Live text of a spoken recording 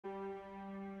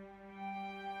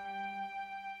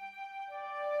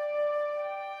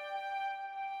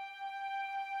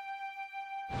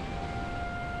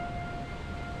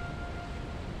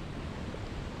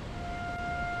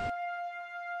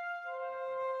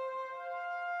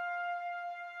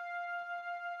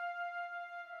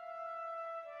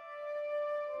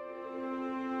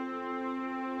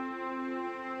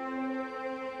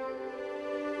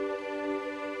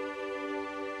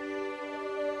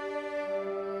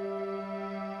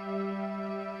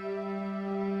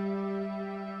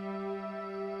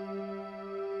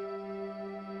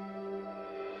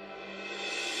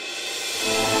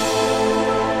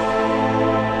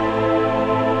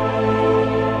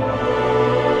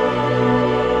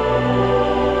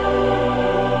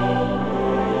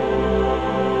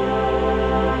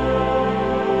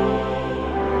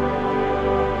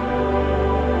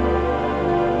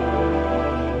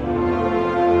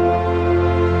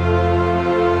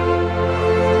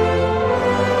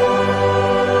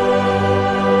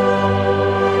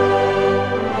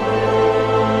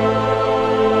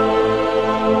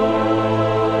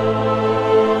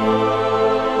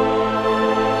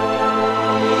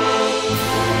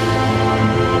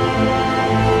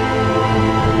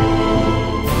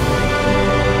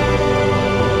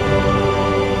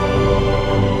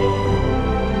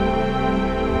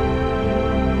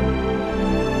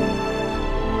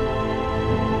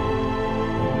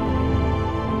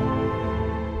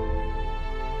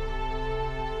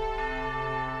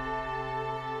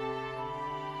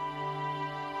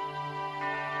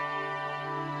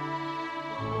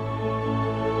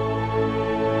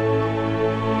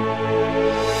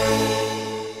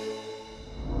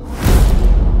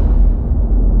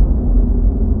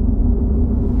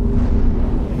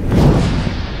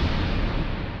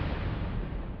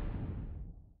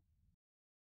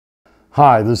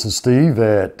Hi, this is Steve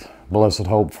at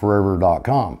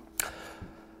blessedhopeforever.com.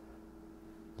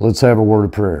 Let's have a word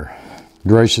of prayer.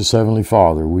 Gracious Heavenly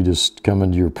Father, we just come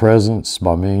into your presence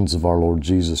by means of our Lord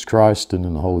Jesus Christ and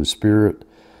in the Holy Spirit.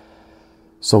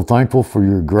 So thankful for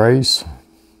your grace,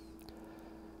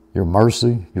 your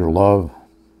mercy, your love.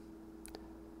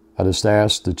 I just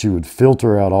ask that you would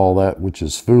filter out all that which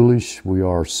is foolish. We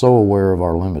are so aware of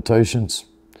our limitations,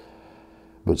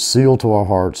 but seal to our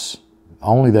hearts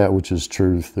only that which is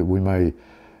truth, that we may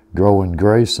grow in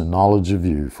grace and knowledge of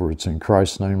you. For it's in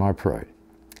Christ's name I pray.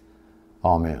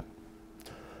 Amen.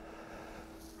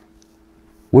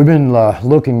 We've been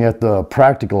looking at the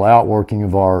practical outworking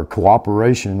of our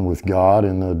cooperation with God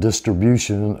in the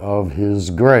distribution of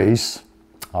His grace.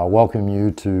 I welcome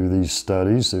you to these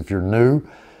studies. If you're new,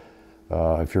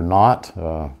 if you're not,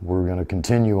 we're going to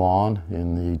continue on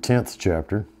in the 10th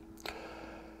chapter.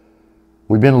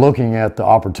 We've been looking at the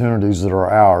opportunities that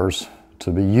are ours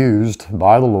to be used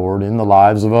by the Lord in the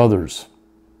lives of others.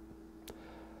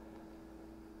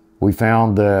 We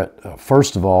found that,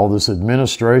 first of all, this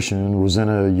administration was in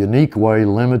a unique way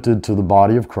limited to the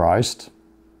body of Christ,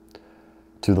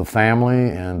 to the family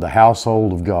and the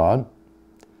household of God.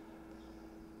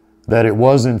 That it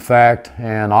was, in fact,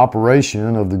 an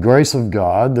operation of the grace of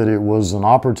God, that it was an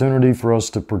opportunity for us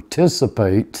to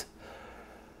participate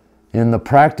in the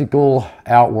practical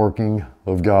outworking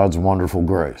of God's wonderful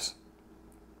grace.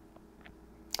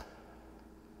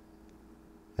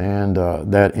 And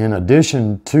that in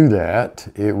addition to that,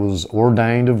 it was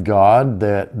ordained of God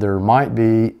that there might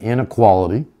be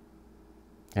inequality,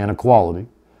 not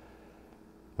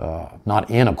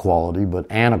inequality, but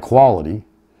anequality,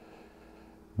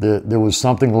 that there was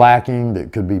something lacking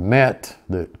that could be met,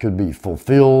 that could be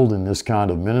fulfilled in this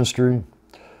kind of ministry,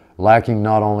 lacking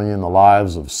not only in the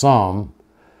lives of some,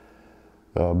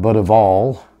 but of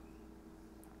all.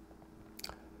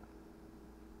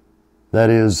 That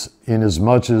is,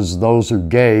 inasmuch as those who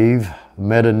gave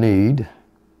met a need,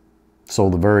 so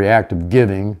the very act of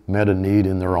giving met a need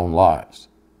in their own lives.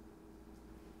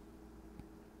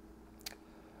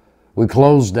 We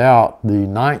closed out the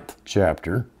 9th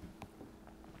chapter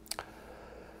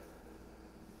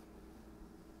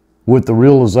with the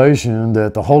realization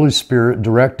that the Holy Spirit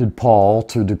directed Paul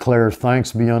to declare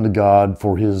thanks be unto God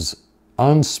for His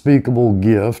unspeakable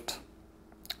gift,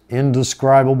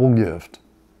 indescribable gift,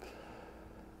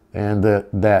 and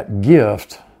that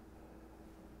gift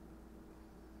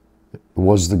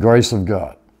was the grace of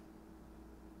God.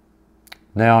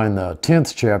 Now in the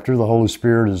 10th chapter, the Holy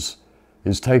Spirit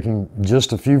is taking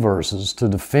just a few verses to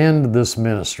defend this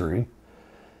ministry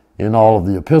in all of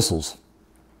the epistles.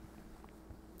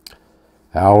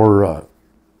 Our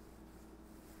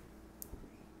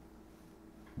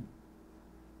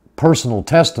personal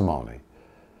testimony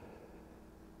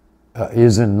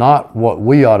is in not what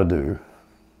we ought to do,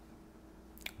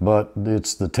 but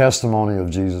it's the testimony of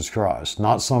Jesus Christ,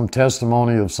 not some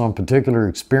testimony of some particular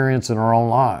experience in our own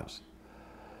lives.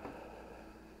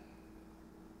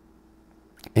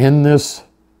 In this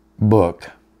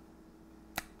book,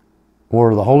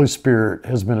 where the Holy Spirit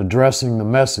has been addressing the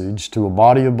message to a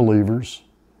body of believers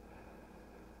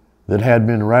that had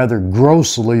been rather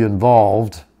grossly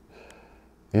involved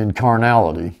in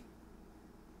carnality,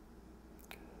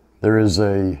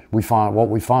 what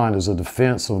we find is a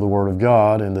defense of the Word of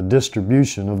God and the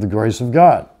distribution of the grace of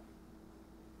God.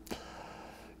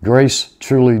 Grace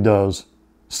truly does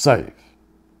save.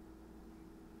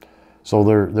 So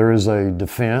there is a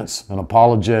defense, an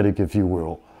apologetic, if you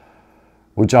will,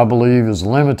 which I believe is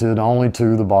limited only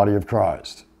to the body of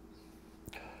Christ,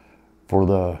 for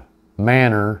the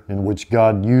manner in which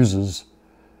God uses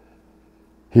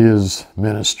His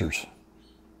ministers.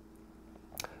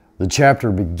 The chapter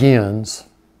begins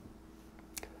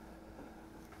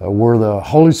where the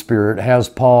Holy Spirit has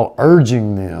Paul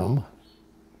urging them,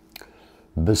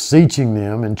 beseeching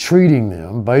them, entreating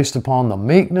them based upon the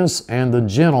meekness and the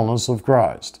gentleness of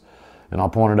Christ. And I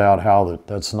pointed out how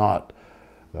that's not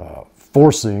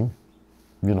forcing,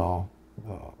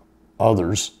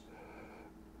 others,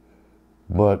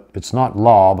 but it's not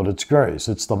law, but it's grace.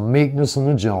 It's the meekness and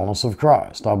the gentleness of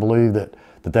Christ. I believe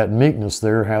that meekness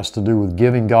there has to do with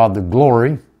giving God the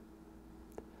glory,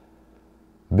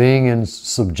 being in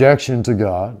subjection to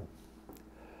God,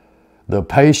 the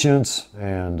patience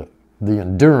and the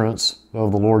endurance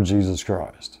of the Lord Jesus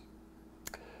Christ,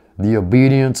 the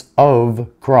obedience of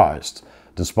Christ.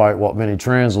 Despite what many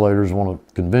translators want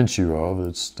to convince you of,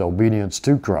 it's the obedience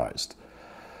to Christ.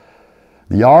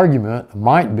 The argument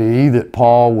might be that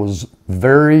Paul was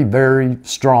very, very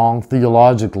strong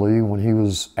theologically when he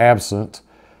was absent.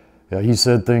 He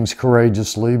said things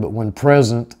courageously, but when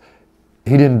present,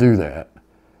 he didn't do that.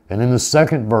 And in the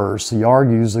second verse, he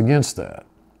argues against that.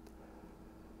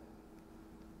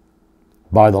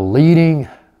 By the leading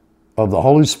of the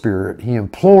Holy Spirit, he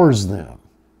implores them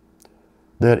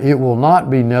that it will not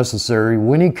be necessary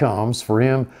when he comes for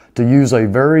him to use a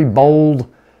very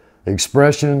bold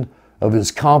expression of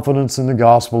his confidence in the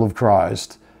gospel of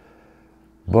Christ,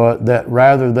 but that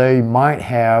rather they might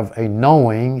have a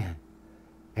knowing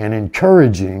and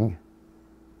encouraging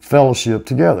fellowship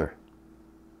together.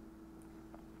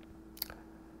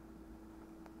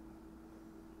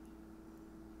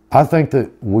 I think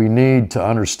that we need to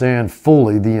understand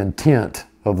fully the intent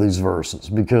of these verses,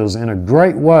 because in a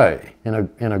great way,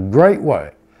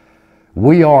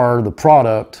 we are the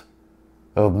product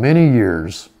of many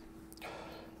years,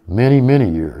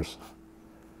 many years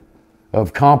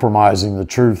of compromising the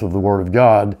truth of the Word of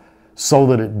God so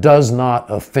that it does not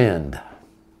offend.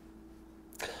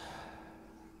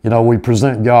 You know, we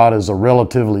present God as a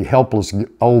relatively helpless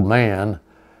old man,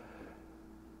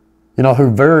 you know, who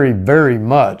very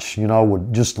much, you know,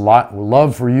 would just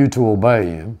love for you to obey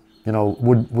him. You know,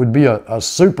 would be a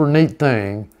super neat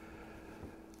thing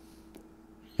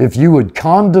if you would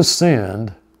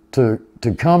condescend to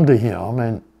come to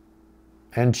him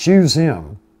and choose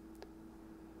him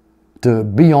to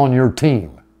be on your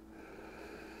team.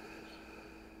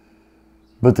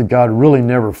 But that God really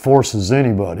never forces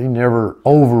anybody, never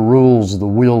overrules the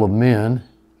will of men.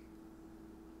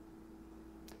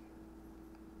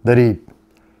 That he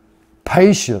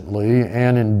patiently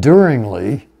and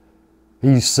enduringly,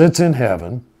 he sits in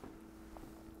heaven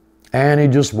and he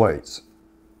just waits.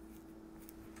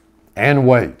 And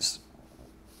waits.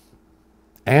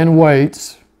 And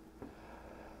waits,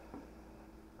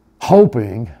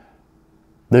 hoping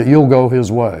that you'll go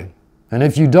his way. And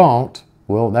if you don't,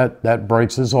 well, that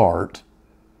breaks his heart.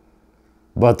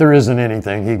 But there isn't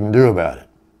anything he can do about it.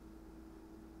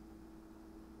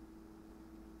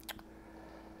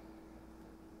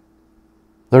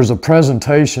 There's a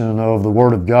presentation of the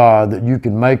Word of God that you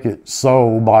can make it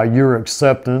so by your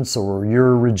acceptance or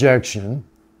your rejection.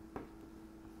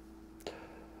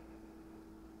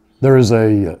 There is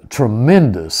a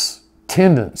tremendous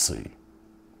tendency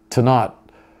to not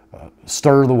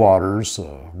stir the waters,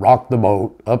 rock the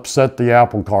boat, upset the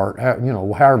apple cart, you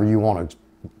know, however you want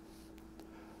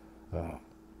to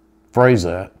phrase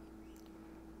that.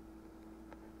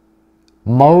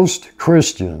 Most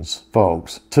Christians,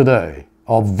 folks, today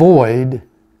avoid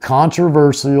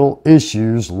controversial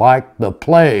issues like the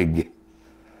plague.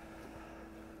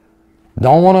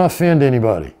 Don't want to offend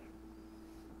anybody.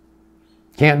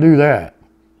 Can't do that.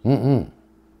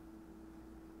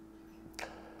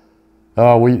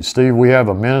 Steve, we have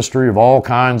a ministry of all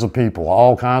kinds of people,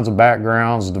 all kinds of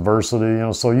backgrounds, diversity, you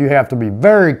know, so you have to be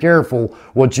very careful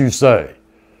what you say.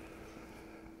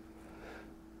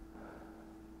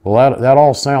 Well, that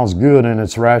all sounds good in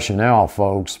its rationale,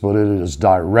 folks, but it is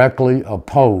directly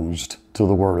opposed to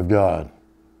the Word of God.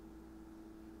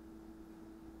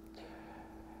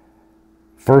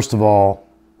 First of all,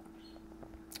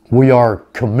 we are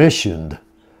commissioned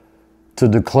to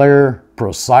declare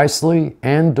precisely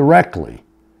and directly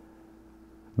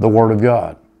the Word of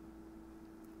God.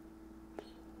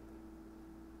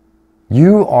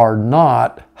 You are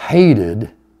not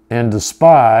hated and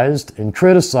despised and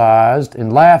criticized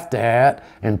and laughed at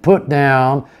and put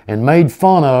down and made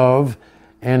fun of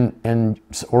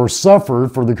or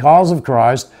suffered for the cause of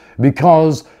Christ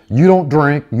because you don't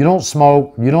drink, you don't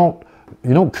smoke, you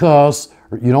don't cuss,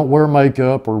 or you don't wear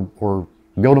makeup or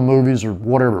go to movies or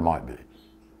whatever it might be.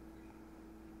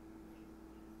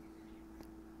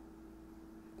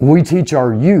 We teach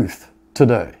our youth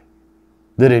today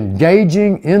that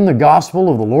engaging in the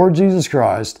gospel of the Lord Jesus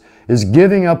Christ is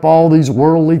giving up all these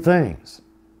worldly things.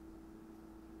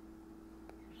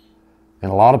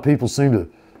 And a lot of people seem to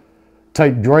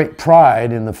take great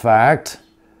pride in the fact,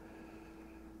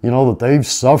 you know, that they've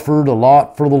suffered a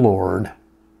lot for the Lord,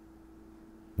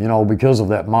 you know, because of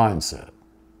that mindset.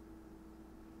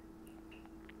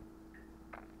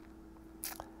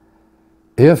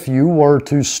 If you were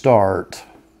to start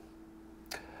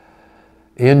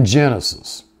in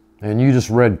Genesis, and you just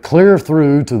read clear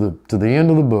through to the end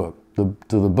of the book,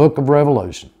 to the book of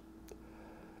Revelation,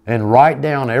 and write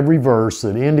down every verse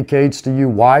that indicates to you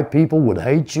why people would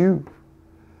hate you,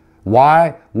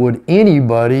 why would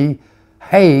anybody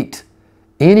hate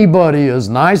anybody as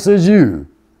nice as you,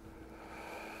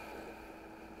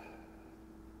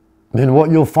 then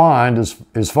what you'll find is,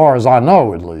 as far as I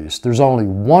know at least, there's only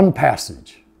one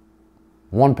passage.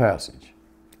 One passage.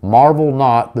 Marvel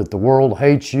not that the world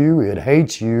hates you. It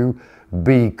hates you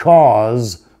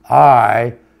because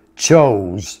I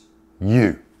chose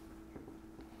you.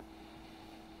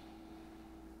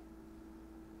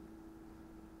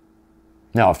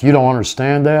 Now, if you don't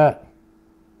understand that,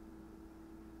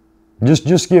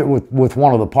 just get with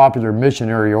one of the popular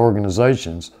missionary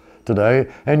organizations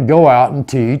today and go out and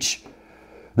teach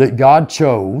that God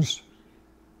chose,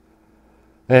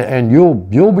 and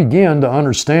you'll begin to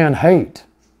understand hate.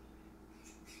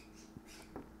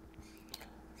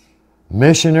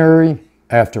 Missionary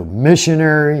after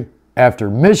missionary after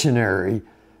missionary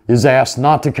is asked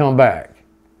not to come back.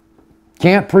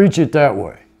 Can't preach it that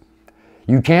way.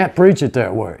 You can't preach it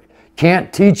that way.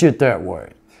 Can't teach it that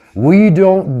way. We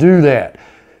don't do that.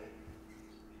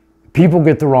 People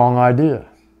get the wrong idea.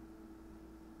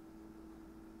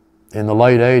 In the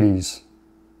late 80s,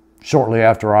 shortly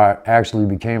after I actually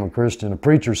became a Christian, a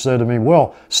preacher said to me,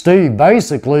 "Well, Steve,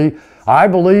 basically, I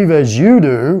believe as you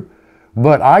do,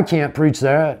 but I can't preach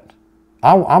that.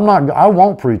 I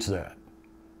won't preach that."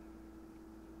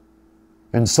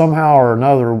 And somehow or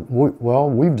another,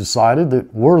 we've decided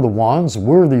that we're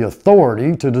the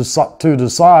authority to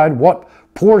decide what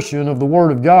portion of the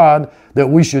Word of God that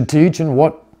we should teach and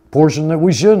what portion that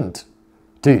we shouldn't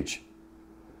teach.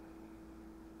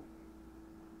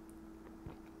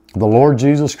 The Lord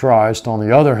Jesus Christ, on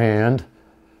the other hand,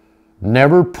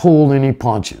 never pulled any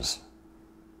punches.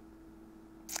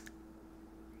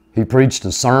 He preached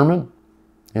a sermon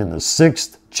in the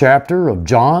 6th chapter of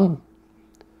John,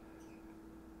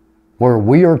 where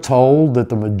we are told that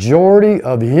the majority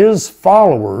of his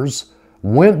followers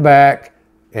went back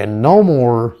and no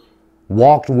more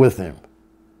walked with him.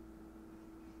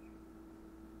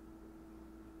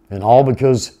 And all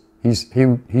because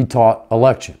he taught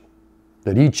election,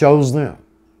 that he chose them,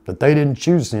 that they didn't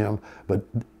choose him,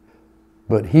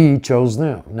 but he chose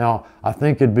them. Now, I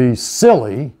think it'd be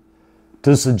silly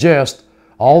to suggest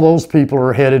all those people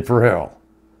are headed for hell.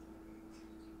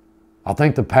 I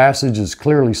think the passage is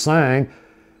clearly saying,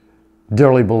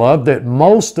 dearly beloved, that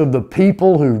most of the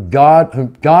people who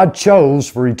God chose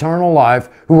for eternal life,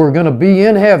 who are going to be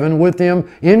in heaven with him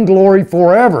in glory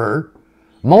forever,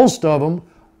 most of them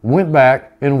went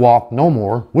back and walked no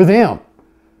more with him.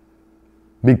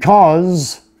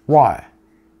 Because, why?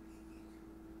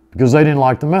 Because they didn't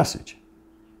like the message.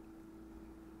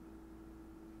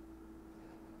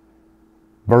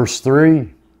 Verse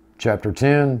 3, chapter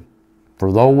 10,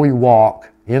 "For though we walk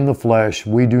in the flesh,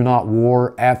 we do not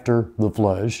war after the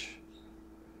flesh."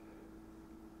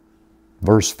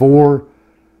 Verse 4,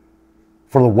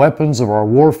 "For the weapons of our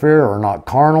warfare are not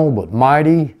carnal, but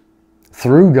mighty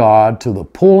through God to the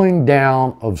pulling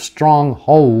down of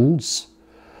strongholds."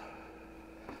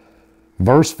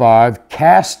 Verse 5,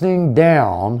 "Casting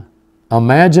down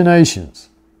imaginations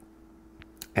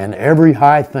and every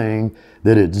high thing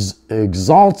that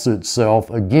exalts itself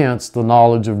against the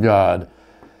knowledge of God,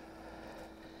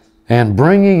 and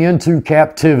bringing into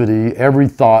captivity every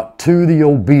thought to the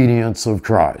obedience of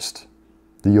Christ."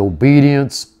 The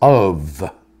obedience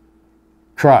of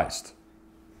Christ.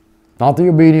 Not the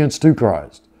obedience to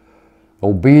Christ.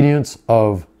 Obedience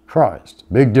of Christ.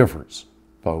 Big difference,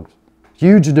 folks.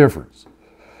 Huge difference.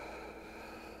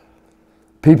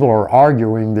 People are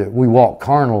arguing that we walk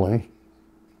carnally.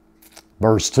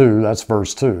 Verse 2, that's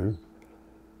verse 2.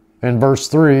 In verse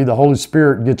 3, the Holy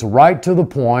Spirit gets right to the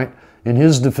point in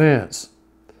his defense.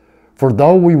 "For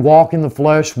though we walk in the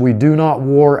flesh, we do not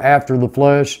war after the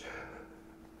flesh."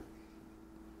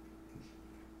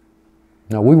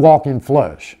 Now, we walk in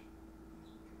flesh.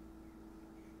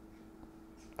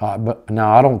 But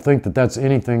now, I don't think that that's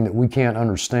anything that we can't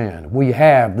understand. We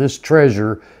have this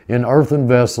treasure in earthen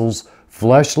vessels,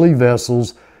 fleshly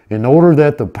vessels, in order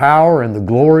that the power and the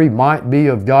glory might be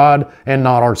of God and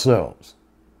not ourselves.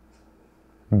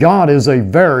 God is a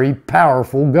very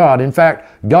powerful God. In fact,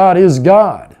 God is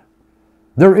God.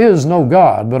 There is no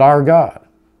God but our God.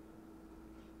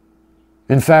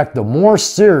 In fact, the more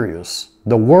serious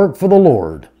the work for the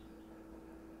Lord,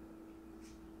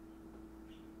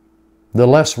 the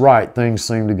less right things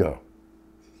seem to go.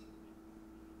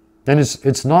 And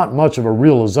it's not much of a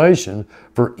realization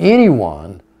for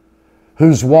anyone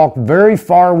who's walked very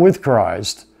far with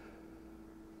Christ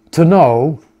to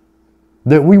know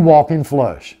that we walk in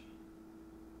flesh.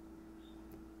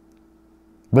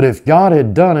 But if God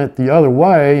had done it the other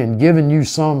way and given you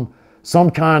some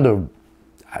kind of,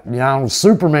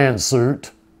 Superman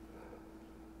suit,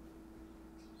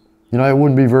 it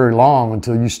wouldn't be very long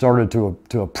until you started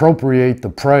to appropriate the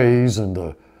praise and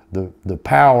the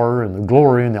power and the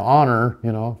glory and the honor,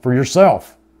 for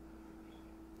yourself.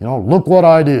 Look what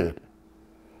I did.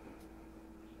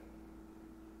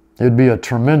 It'd be a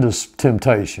tremendous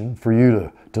temptation for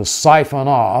you to siphon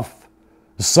off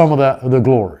some of the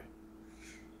glory.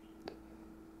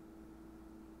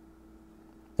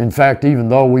 In fact, even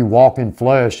though we walk in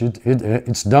flesh,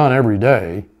 it's done every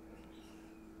day.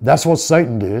 That's what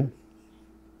Satan did.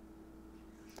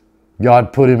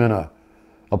 God put him in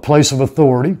a place of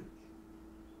authority.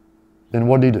 Then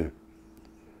what did he do?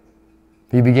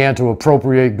 He began to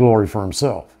appropriate glory for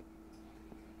himself.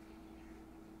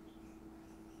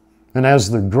 And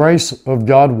as the grace of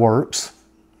God works,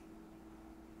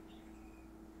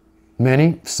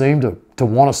 many seem to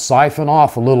want to siphon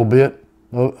off a little bit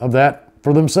of that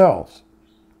for themselves,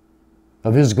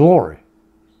 of His glory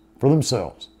for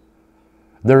themselves.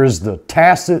 There is the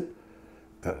tacit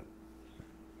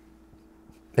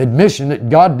admission that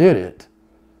God did it,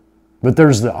 but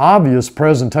there's the obvious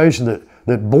presentation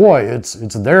that boy, it's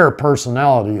their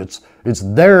personality, it's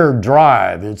their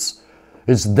drive, it's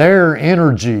their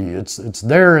energy, it's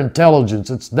their intelligence,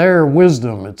 it's their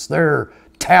wisdom, it's their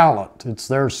talent, it's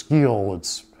their skill.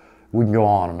 We can go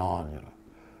on and on, you know.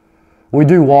 We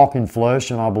do walk in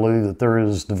flesh, and I believe that there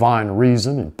is divine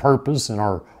reason and purpose in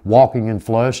our walking in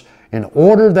flesh in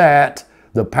order that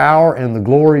the power and the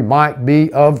glory might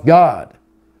be of God.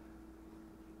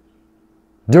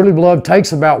 Dearly beloved,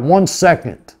 takes about 1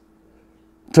 second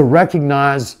to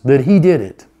recognize that He did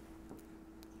it,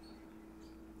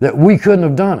 that we couldn't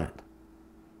have done it,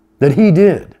 that He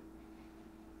did.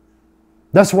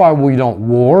 That's why we don't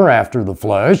war after the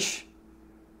flesh.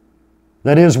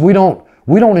 That is, we don't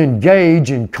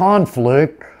engage in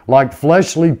conflict like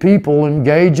fleshly people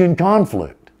engage in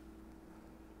conflict.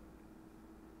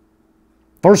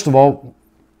 First of all,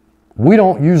 we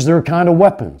don't use their kind of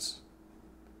weapons.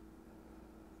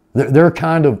 Their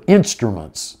kind of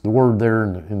instruments. The word there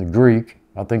in the Greek,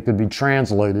 I think, could be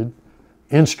translated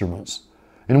instruments.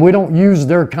 And we don't use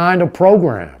their kind of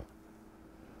program.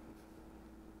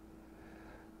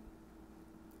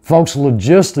 Folks,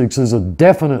 logistics is a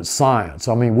definite science.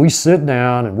 I mean, we sit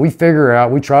down and we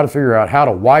try to figure out how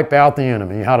to wipe out the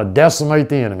enemy, how to decimate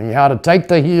the enemy, how to take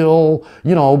the hill,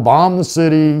 you know, bomb the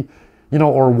city, you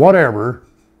know, or whatever.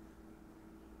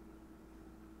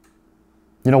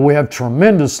 You know, we have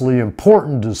tremendously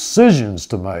important decisions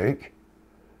to make.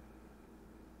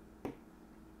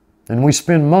 And we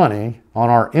spend money on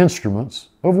our instruments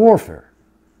of warfare.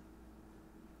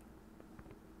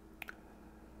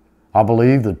 I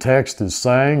believe the text is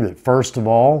saying that, first of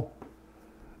all,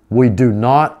 we do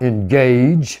not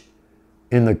engage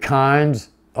in the kinds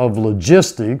of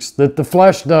logistics that the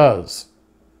flesh does.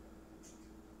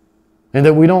 And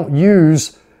that we don't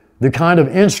use the kind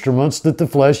of instruments that the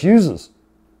flesh uses.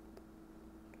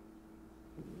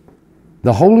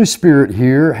 The Holy Spirit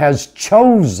here has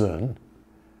chosen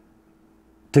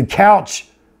to couch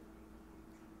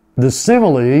the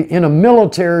simile in a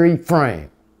military frame.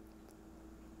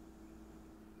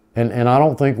 And I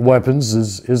don't think weapons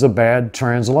is a bad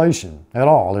translation at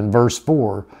all in verse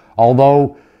 4.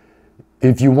 Although,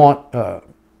 if you want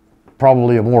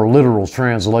probably a more literal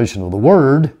translation of the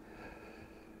word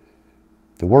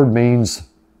means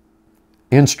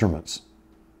instruments.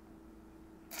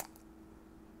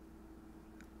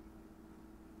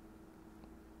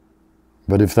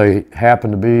 But if they happen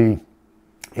to be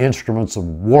instruments of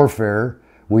warfare,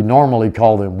 we normally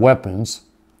call them weapons.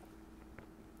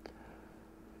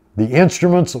 The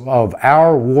instruments of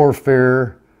our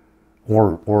warfare,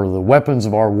 or the weapons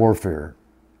of our warfare,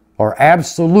 are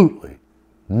absolutely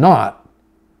not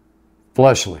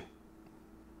fleshly.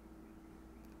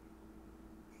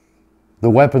 The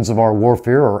weapons of our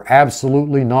warfare are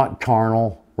absolutely not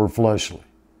carnal or fleshly.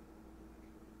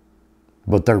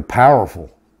 But they're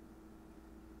powerful.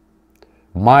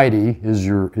 Mighty is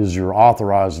your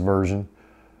authorized version,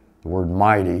 the word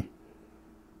mighty.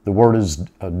 The word is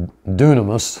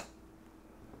dunamis.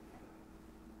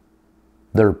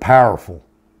 They're powerful.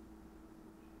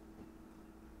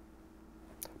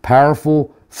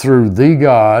 Powerful through the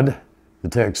God, the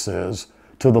text says,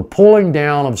 to the pulling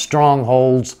down of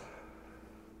strongholds,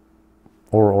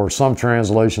 or some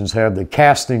translations have the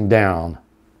casting down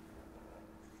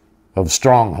of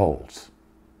strongholds.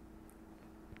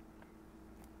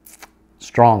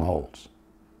 Strongholds.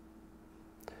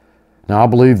 Now, I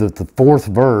believe that the fourth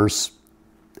verse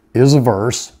is a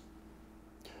verse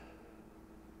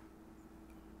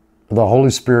the Holy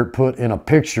Spirit put in a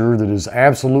picture that is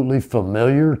absolutely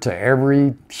familiar to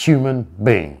every human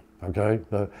being, okay?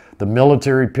 The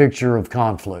military picture of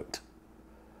conflict.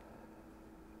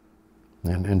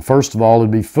 And first of all,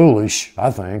 it'd be foolish, I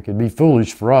think, it'd be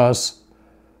foolish for us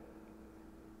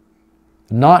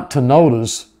not to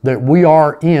notice that we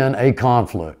are in a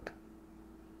conflict.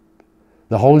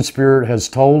 The Holy Spirit has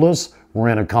told us we're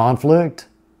in a conflict.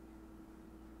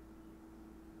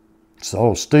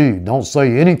 So, Steve, don't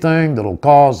say anything that'll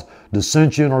cause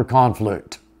dissension or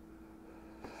conflict.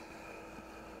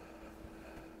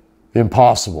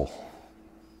 Impossible.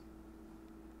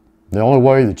 The only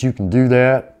way that you can do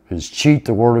that is cheat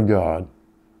the Word of God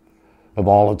of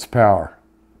all its power.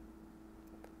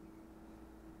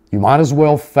 You might as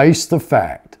well face the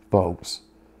fact, folks,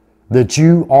 that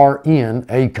you are in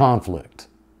a conflict.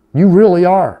 You really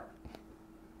are.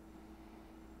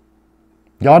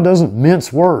 God doesn't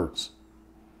mince words.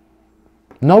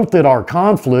 Note that our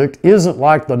conflict isn't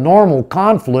like the normal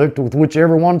conflict with which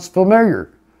everyone's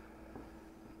familiar.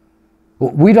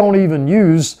 We don't even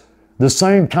use the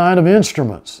same kind of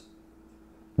instruments,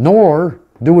 nor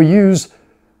do we use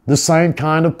the same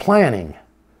kind of planning.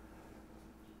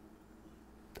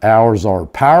 Ours are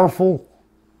powerful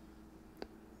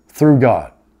through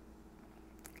God.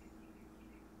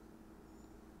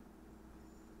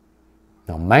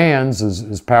 Now, man's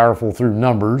is powerful through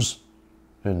numbers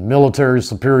and military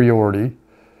superiority,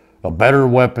 a better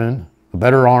weapon, a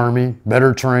better army,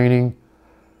 better training,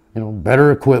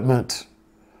 better equipment,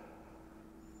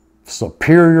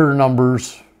 superior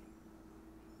numbers.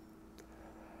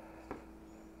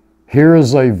 Here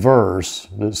is a verse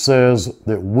that says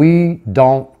that we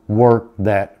don't work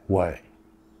that way.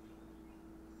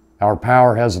 Our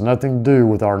power has nothing to do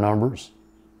with our numbers,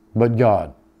 but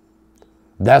God.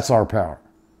 That's our power.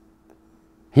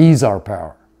 He's our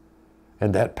power.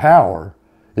 And that power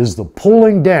is the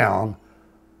pulling down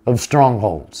of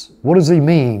strongholds. What does he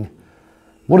mean?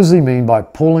 What does he mean by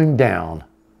pulling down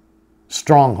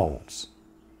strongholds?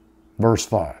 Verse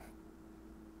 5.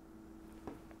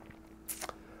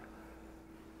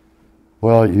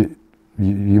 Well, you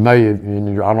may, I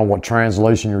don't know what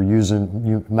translation you're using,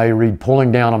 you may read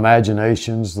pulling down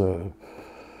imaginations,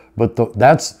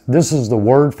 this is the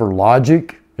word for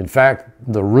logic. In fact,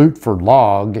 the root for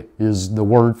log is the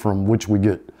word from which we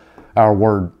get our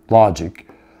word logic.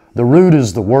 The root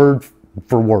is the word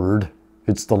for word.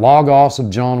 It's the logos of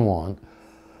John 1.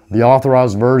 The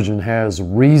Authorized Version has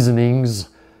reasonings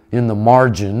in the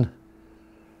margin.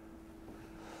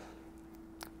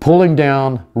 Pulling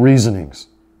down reasonings.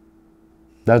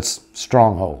 That's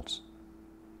strongholds.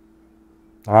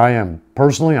 I am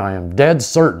dead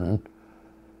certain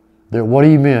that what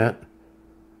he meant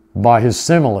by his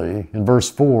simile in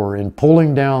verse 4 in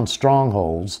pulling down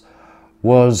strongholds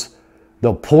was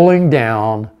the pulling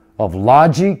down of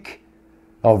logic,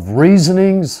 of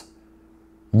reasonings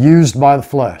used by the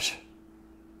flesh.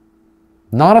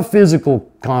 Not a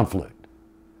physical conflict.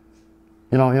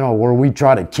 Where we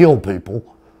try to kill people,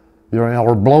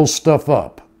 or blow stuff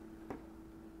up.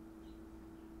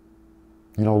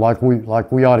 Like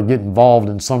we ought to get involved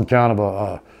in some kind of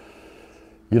a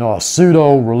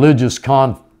pseudo-religious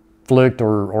conflict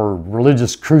or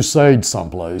religious crusade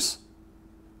someplace.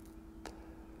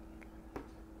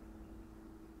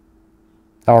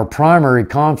 Our primary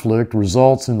conflict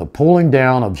results in the pulling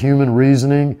down of human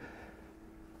reasoning,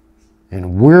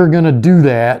 and we're going to do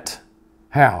that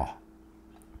how?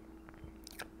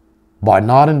 By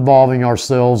not involving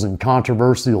ourselves in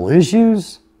controversial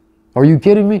issues? Are you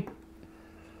kidding me?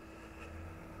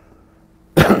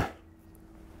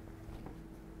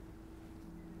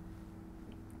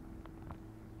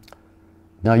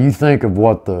 Now you think of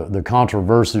what the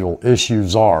controversial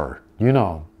issues are,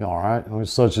 all right?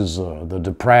 Such as the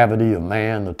depravity of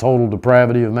man, the total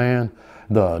depravity of man,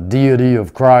 the deity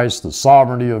of Christ, the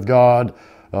sovereignty of God,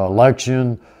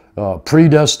 election,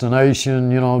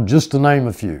 predestination, just to name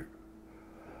a few.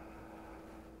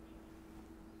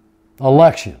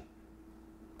 Election.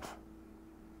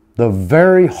 The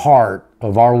very heart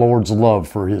of our Lord's love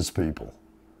for his people.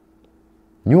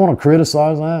 You want to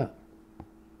criticize that?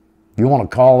 You want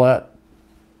to call that?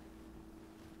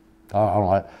 I don't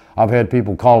know. I've had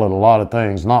people call it a lot of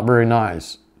things. Not very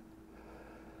nice.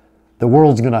 The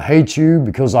world's going to hate you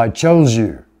because I chose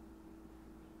you.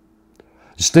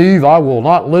 Steve, I will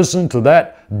not listen to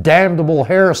that damnable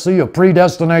heresy of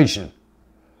predestination.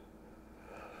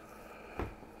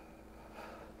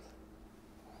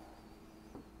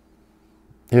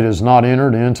 It has not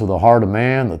entered into the heart of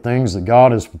man the things that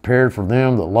God has prepared for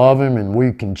them that love him, and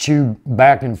we can chew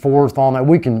back and forth on that.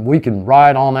 We can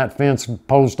ride on that fence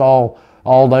post all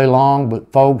day long,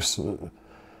 but folks,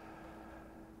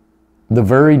 the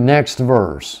very next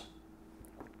verse,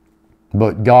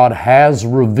 but God has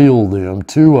revealed them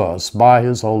to us by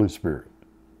his Holy Spirit.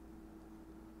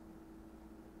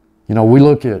 We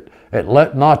look at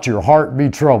let not your heart be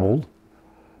troubled.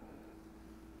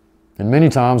 And many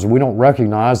times we don't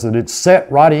recognize that it's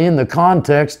set right in the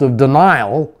context of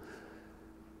denial,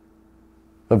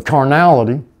 of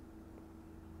carnality,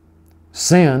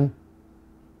 sin.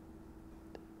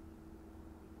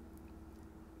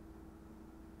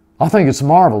 I think it's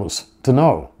marvelous to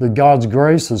know that God's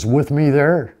grace is with me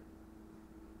there.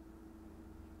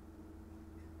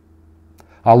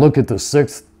 I look at the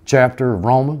 6th chapter of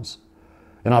Romans,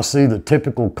 and I see the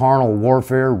typical carnal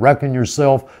warfare: reckon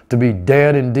yourself to be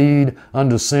dead indeed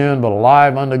unto sin, but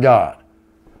alive unto God.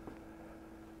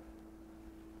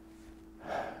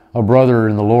 A brother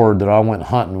in the Lord that I went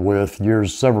hunting with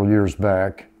several years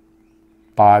back,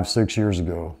 5, 6 years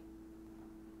ago.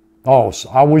 Oh,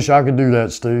 I wish I could do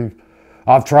that, Steve.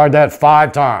 I've tried that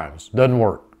 5 times. Doesn't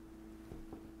work.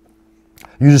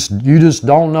 You just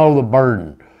don't know the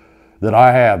burden that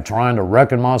I have trying to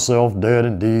reckon myself dead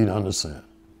indeed unto sin.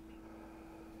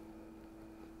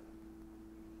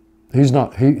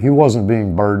 He wasn't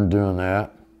being burdened doing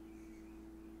that.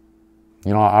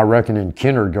 You know, I reckon in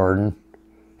kindergarten,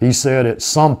 he said at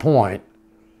some point,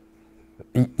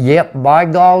 yep, by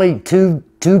golly, 2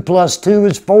 plus 2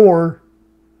 is 4.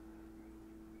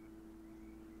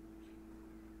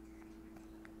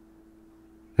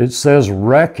 It says,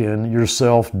 reckon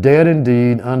yourself dead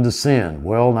indeed unto sin.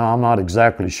 Well, now I'm not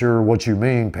exactly sure what you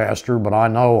mean, Pastor, but I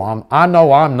know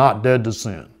I'm not dead to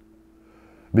sin,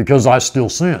 because I still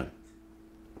sin.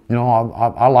 You know,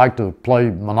 I like to play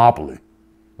Monopoly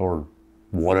or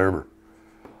whatever.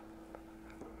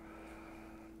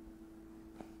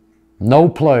 No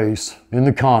place in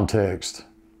the context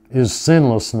is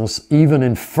sinlessness even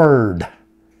inferred.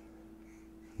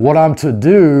 What I'm to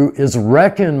do is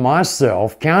reckon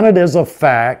myself, count it as a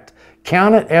fact,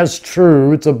 count it as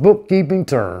true. It's a bookkeeping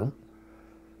term.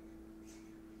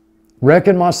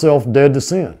 Reckon myself dead to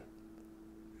sin.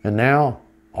 And now,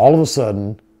 all of a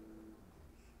sudden,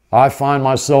 I find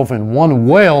myself in one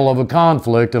whale of a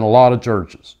conflict in a lot of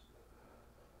churches.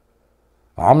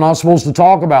 I'm not supposed to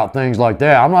talk about things like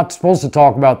that. I'm not supposed to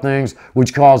talk about things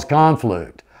which cause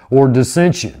conflict or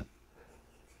dissension.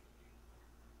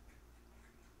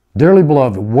 Dearly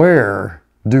beloved, where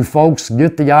do folks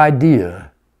get the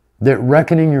idea that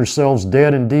reckoning yourselves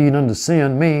dead indeed unto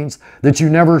sin means that you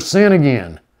never sin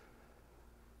again?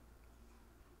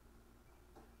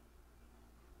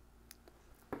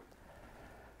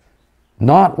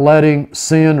 Not letting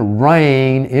sin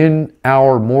reign in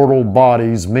our mortal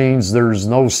bodies means there's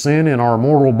no sin in our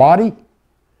mortal body.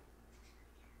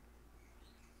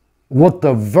 What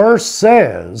the verse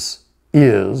says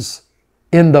is,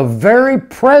 in the very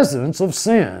presence of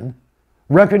sin,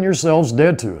 reckon yourselves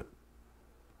dead to it.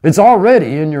 It's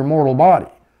already in your mortal body,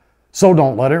 so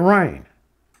don't let it reign.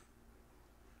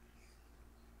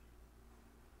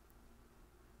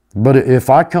 But if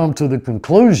I come to the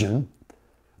conclusion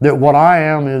that what I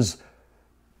am is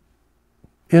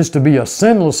to be a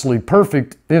sinlessly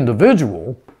perfect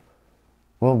individual,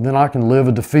 well, then I can live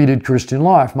a defeated Christian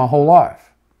life my whole life.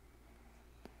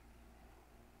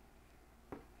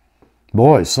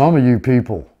 Boy, some of you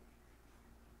people,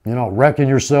 you know, reckon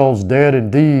yourselves dead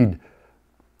indeed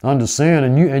unto sin,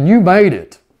 and you made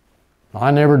it. I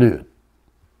never did.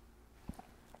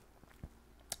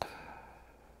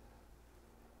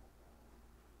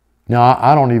 Now,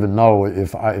 I don't even know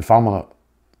if I'm going to,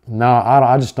 now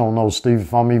I just don't know, Steve,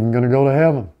 if I'm even going to go to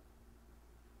heaven.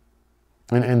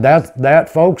 And that,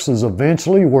 folks, is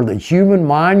eventually where the human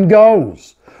mind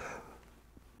goes.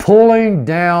 Pulling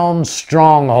down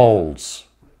strongholds,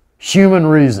 human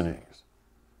reasonings,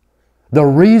 the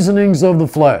reasonings of the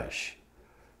flesh.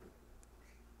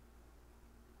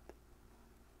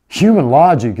 Human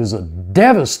logic is a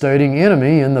devastating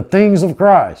enemy in the things of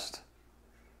Christ.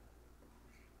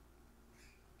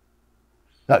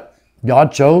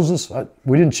 God chose us.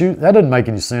 We didn't choose. That doesn't make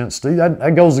any sense, Steve.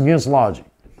 That goes against logic.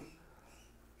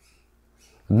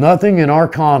 Nothing in our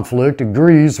conflict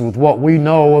agrees with what we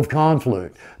know of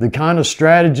conflict. The kind of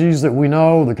strategies that we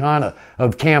know, the kind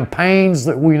of campaigns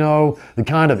that we know, the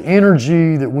kind of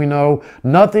energy that we know,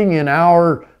 nothing in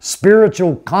our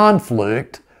spiritual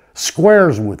conflict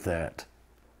squares with that.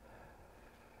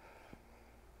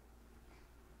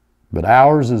 But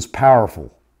ours is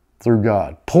powerful through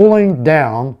God, pulling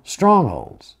down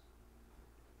strongholds.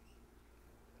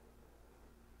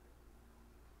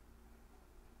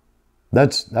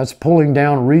 That's pulling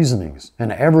down reasonings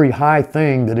and every high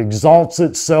thing that exalts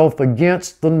itself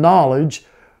against the knowledge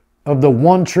of the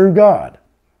one true God.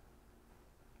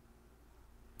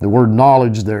 The word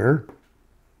knowledge there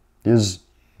is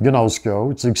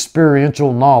gnosko. It's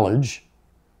experiential knowledge.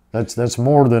 That's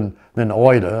more than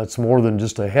oida. It's more than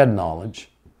just a head knowledge.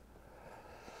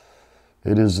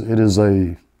 It is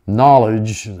a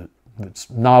knowledge that's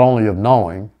not only of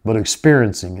knowing, but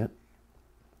experiencing it.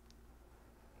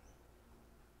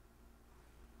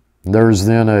 There is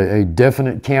then a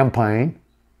definite campaign,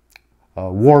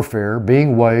 warfare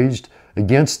being waged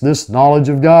against this knowledge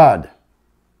of God.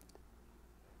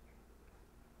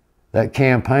 That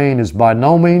campaign is by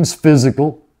no means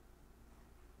physical.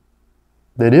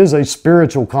 that is a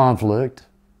spiritual conflict,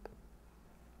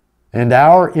 and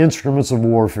our instruments of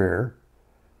warfare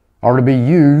are to be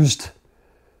used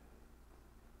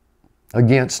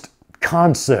against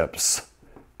concepts,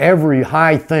 every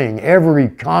high thing, every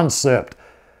concept,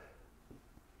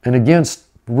 and against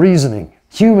reasoning,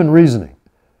 human reasoning.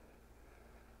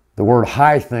 The word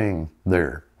high thing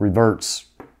there reverts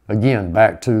again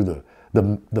back to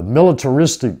the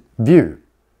militaristic view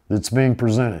that's being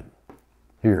presented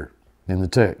here in the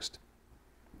text.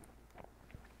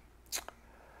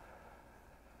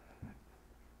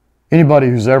 Anybody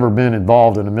who's ever been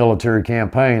involved in a military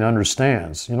campaign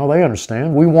understands. They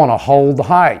understand. We want to hold the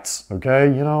heights, okay?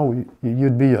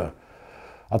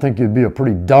 I think you'd be a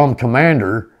pretty dumb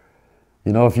commander,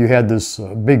 if you had this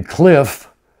big cliff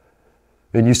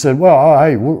and you said, well,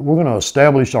 hey, we're going to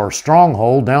establish our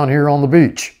stronghold down here on the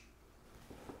beach.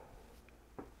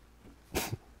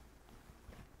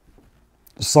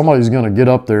 Somebody's going to get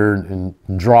up there and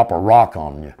drop a rock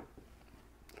on you.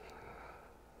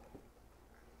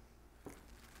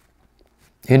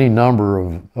 Any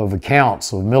number of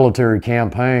accounts of military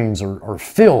campaigns are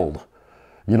filled,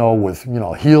 with,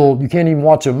 hill, you can't even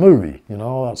watch a movie,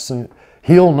 that's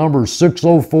hill number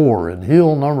 604 and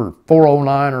hill number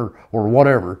 409 or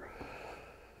whatever,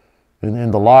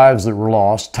 and the lives that were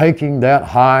lost, taking that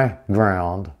high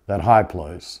ground, that high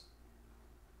place.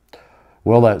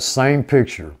 Well, that same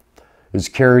picture is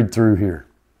carried through here.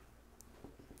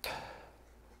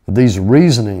 These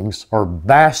reasonings are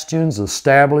bastions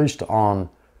established on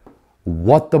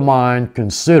what the mind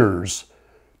considers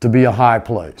to be a high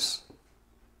place,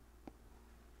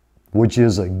 which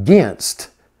is against,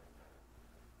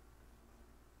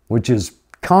 which is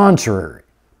contrary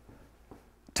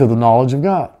to the knowledge of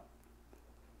God.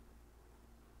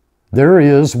 There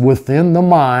is within the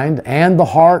mind and the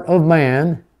heart of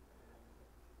man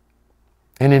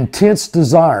an intense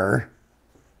desire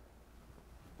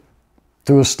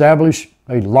to establish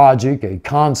a logic, a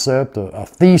concept, a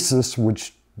thesis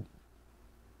which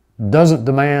doesn't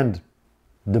demand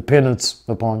dependence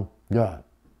upon God.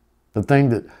 The thing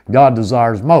that God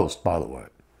desires most, by the way.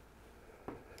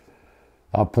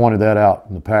 I pointed that out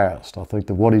in the past. I think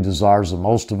that what He desires of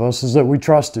most of us is that we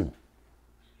trust Him.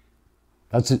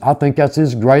 I think that's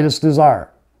His greatest desire.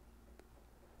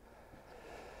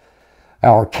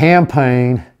 Our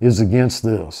campaign is against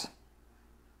this.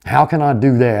 How can I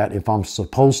do that if I'm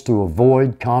supposed to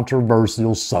avoid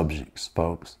controversial subjects,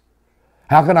 folks?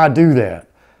 How can I do that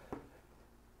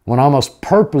when I must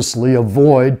purposely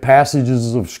avoid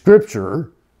passages of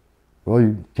Scripture?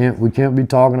 Well, we can't be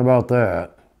talking about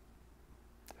that.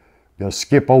 You gotta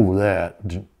skip over that.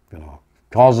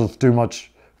 Causes too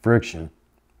much friction.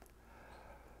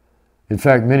 In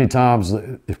fact, many times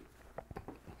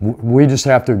we just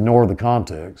have to ignore the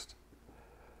context.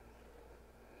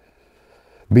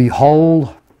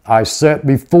 Behold, I set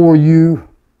before you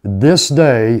this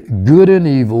day good and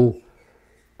evil.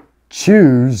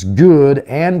 Choose good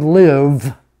and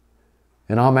live.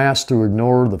 And I'm asked to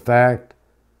ignore the fact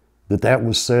that that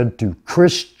was said to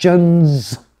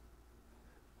Christians.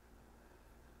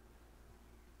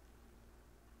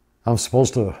 I'm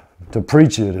supposed to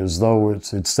preach it as though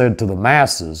it's said to the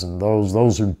masses, and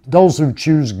those who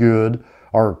choose good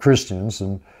are Christians,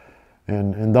 and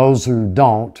those who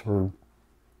don't are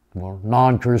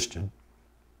non-Christian.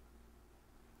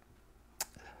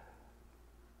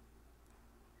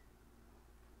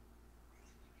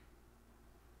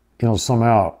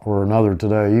 Somehow or another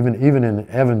today, even in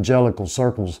evangelical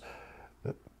circles,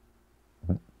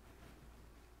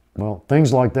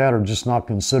 things like that are just not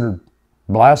considered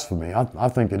blasphemy. I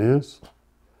think it is.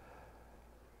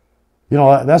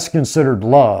 That's considered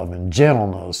love and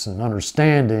gentleness and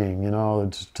understanding,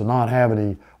 to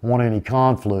not want any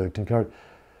conflict.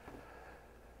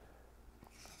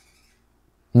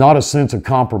 Not a sense of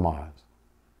compromise,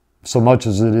 so much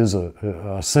as it is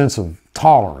a sense of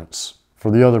tolerance for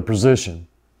the other position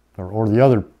or the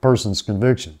other person's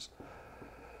convictions.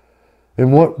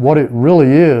 And what it really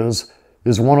is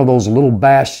one of those little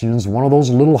bastions, one of those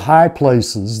little high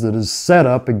places that is set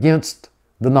up against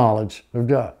the knowledge of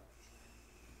God.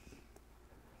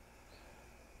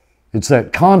 It's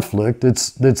that conflict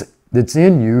that's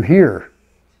in you here.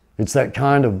 It's that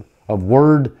kind of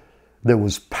word that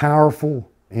was powerful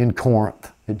in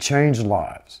Corinth. It changed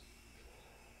lives.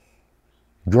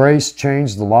 Grace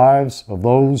changed the lives of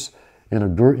those in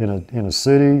a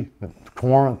city,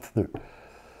 Corinth,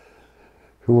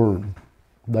 who were,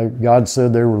 God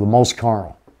said they were the most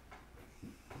carnal.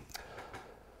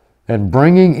 And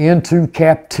bringing into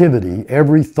captivity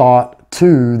every thought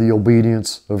to the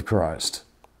obedience of Christ.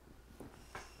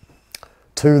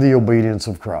 To the obedience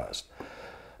of Christ.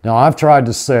 Now, I've tried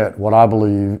to set what I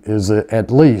believe is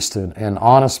at least an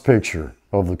honest picture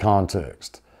of the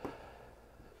context.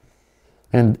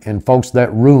 And folks,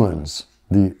 that ruins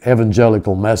the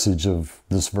evangelical message of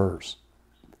this verse.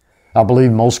 I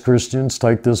believe most Christians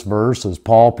take this verse as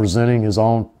Paul presenting his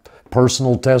own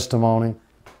personal testimony.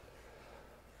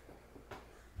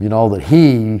 You know, that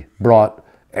he brought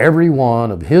every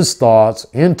one of his thoughts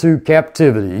into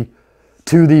captivity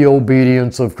to the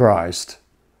obedience of Christ.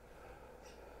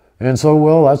 And so,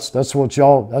 well, that's what you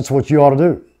ought to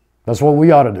do. That's what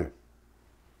we ought to do.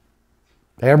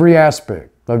 Every aspect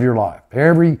of your life,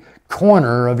 every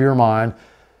corner of your mind,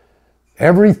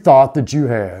 every thought that you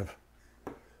have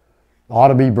ought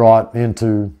to be brought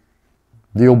into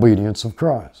the obedience of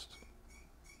Christ.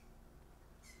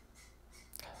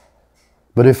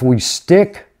 But if we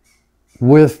stick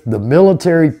with the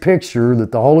military picture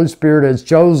that the Holy Spirit has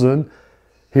chosen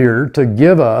here to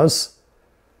give us,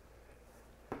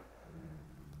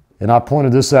 and I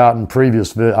pointed this out in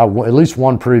at least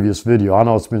one previous video, I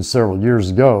know it's been several years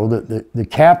ago, that the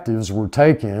captives were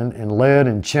taken and led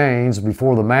in chains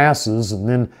before the masses and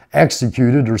then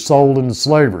executed or sold into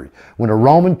slavery. When a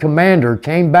Roman commander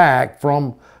came back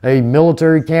from a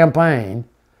military campaign,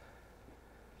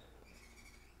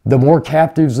 the more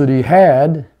captives that he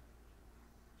had,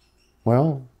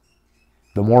 well,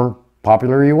 the more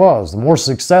popular he was, the more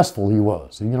successful he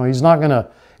was. You know, he's not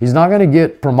gonna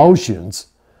get promotions,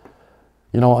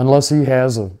 you know, unless he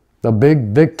has a big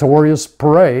victorious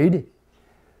parade.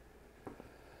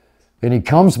 And he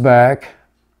comes back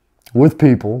with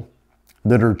people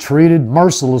that are treated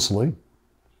mercilessly,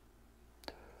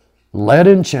 led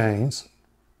in chains,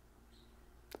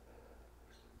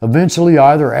 eventually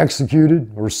either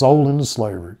executed or sold into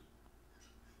slavery.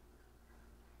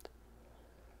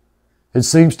 It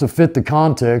seems to fit the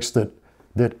context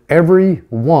that every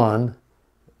one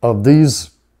of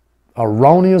these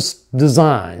erroneous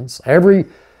designs, every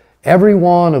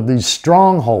one of these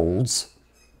strongholds,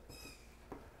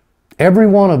 every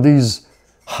one of these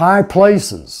high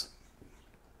places,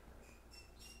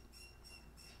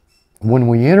 when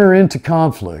we enter into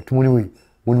conflict, when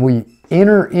we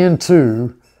enter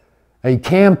into a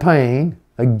campaign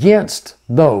against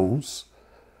those,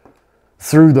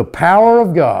 through the power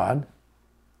of God,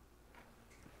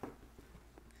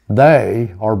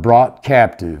 they are brought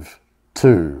captive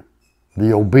to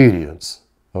the obedience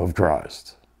of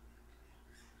Christ.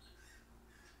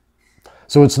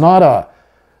 So it's not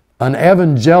an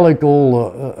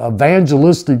evangelical,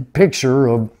 evangelistic picture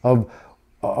of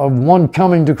one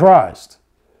coming to Christ.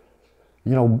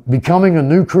 You know, becoming a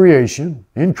new creation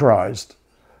in Christ,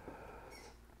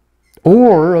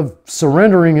 or of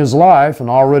surrendering his life, an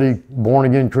already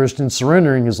born-again Christian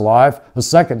surrendering his life a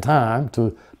second time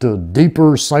to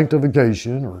deeper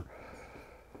sanctification or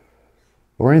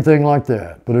anything like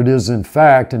that. But it is in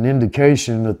fact an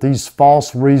indication that these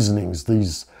false reasonings,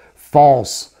 these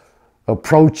false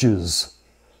approaches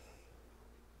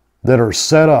that are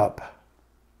set up,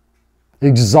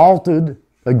 exalted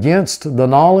against the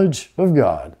knowledge of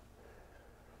God,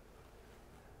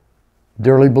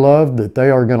 dearly beloved, that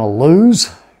they are going to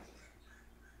lose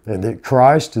and that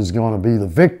Christ is going to be the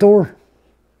victor.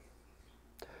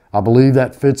 I believe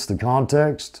that fits the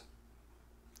context.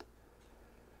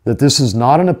 That this is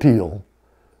not an appeal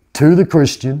to the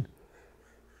Christian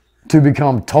to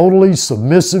become totally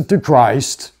submissive to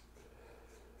Christ.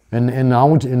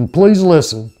 And please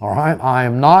listen, all right? I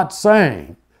am not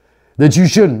saying that you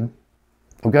shouldn't,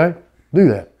 okay? Do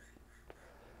that.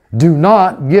 Do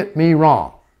not get me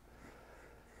wrong.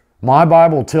 My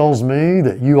Bible tells me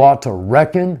that you ought to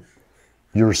reckon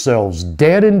yourselves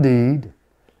dead indeed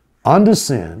unto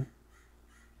sin,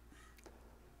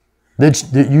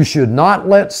 that you should not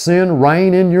let sin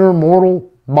reign in your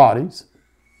mortal bodies,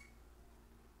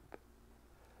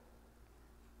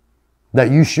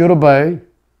 that you should obey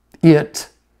it,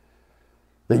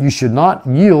 that you should not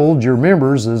yield your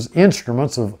members as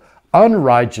instruments of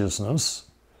unrighteousness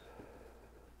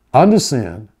unto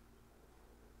sin,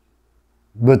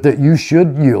 but that you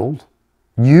should yield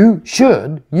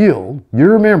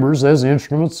your members as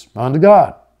instruments unto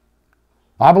God.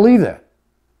 I believe that.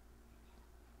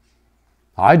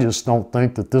 I just don't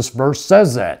think that this verse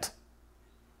says that.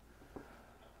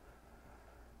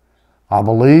 I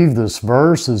believe this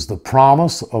verse is the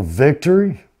promise of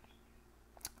victory,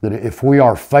 that if we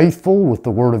are faithful with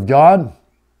the Word of God,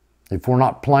 if we're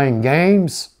not playing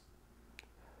games,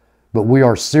 but we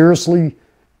are seriously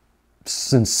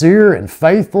sincere and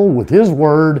faithful with His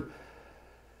Word,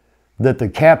 that the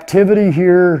captivity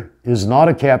here is not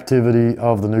a captivity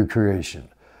of the new creation,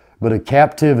 but a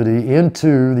captivity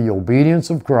into the obedience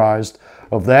of Christ,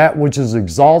 of that which is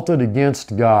exalted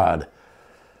against God.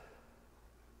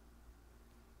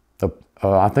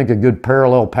 I think a good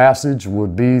parallel passage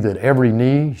would be that every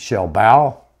knee shall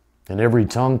bow and every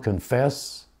tongue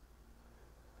confess.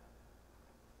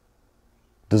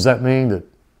 Does that mean that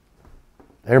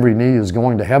every knee is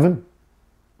going to heaven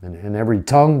and every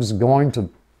tongue is going to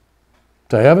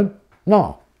heaven?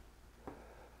 No.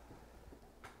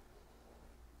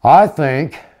 I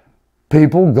think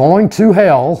people going to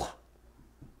hell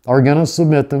are going to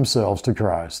submit themselves to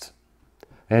Christ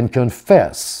and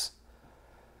confess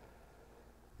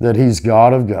that He's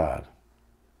God of God,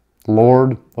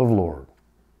 Lord of Lord.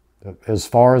 As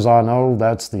far as I know,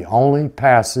 that's the only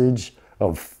passage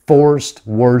of forced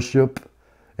worship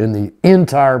in the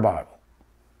entire Bible,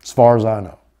 as far as I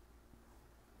know.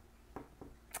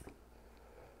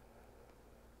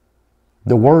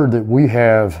 The word that we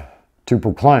have to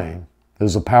proclaim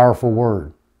is a powerful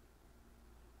word.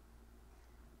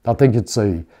 I think it's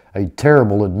a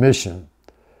terrible admission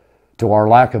to our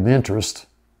lack of interest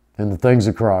in the things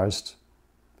of Christ,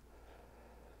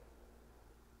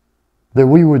 that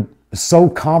we would so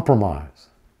compromise.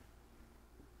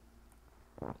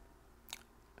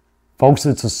 Folks,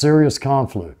 it's a serious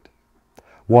conflict.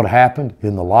 What happened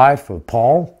in the life of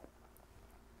Paul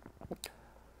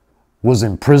was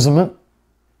imprisonment,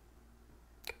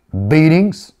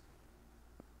 beatings,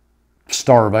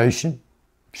 starvation,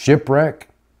 shipwreck.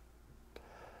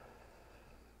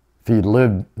 If he'd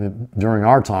lived during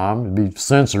our time, he'd be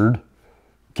censored,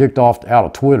 kicked off out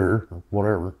of Twitter, or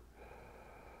whatever.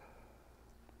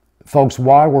 Folks,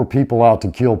 why were people out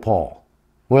to kill Paul?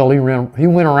 Well, he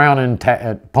went around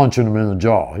punching them in the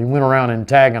jaw. He went around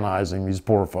antagonizing these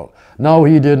poor folks. No,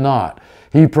 he did not.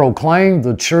 He proclaimed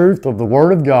the truth of the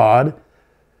Word of God,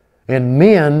 and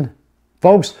men,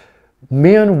 folks,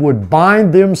 men would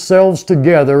bind themselves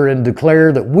together and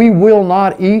declare that we will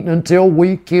not eat until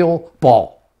we kill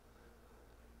Paul.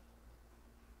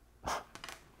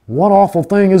 What awful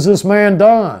thing has this man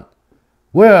done?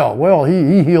 Well,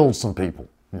 he healed some people,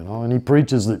 you know, and he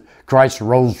preaches that Christ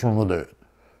rose from the dead.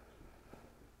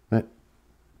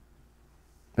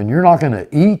 And you're not going to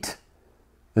eat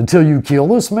until you kill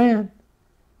this man?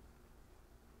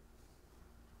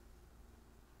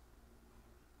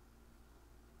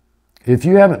 If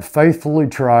you haven't faithfully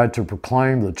tried to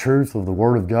proclaim the truth of the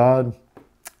Word of God,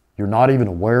 you're not even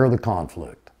aware of the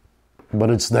conflict. But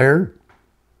it's there.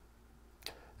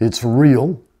 It's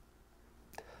real.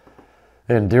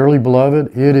 And dearly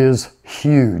beloved, it is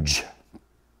huge.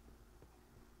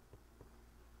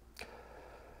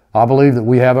 I believe that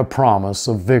we have a promise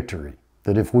of victory,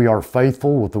 that if we are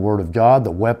faithful with the Word of God, the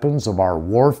weapons of our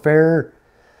warfare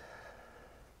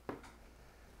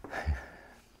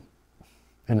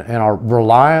and our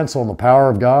reliance on the power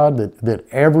of God, that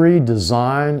every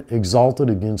design exalted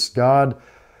against God,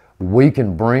 we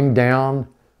can bring down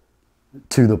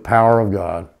to the power of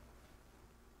God.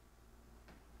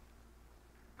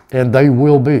 And they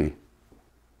will be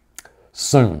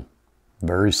soon,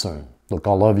 very soon. Look,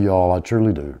 I love you all. I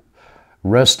truly do.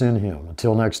 Rest in Him.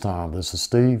 Until next time, this is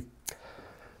Steve.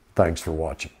 Thanks for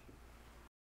watching.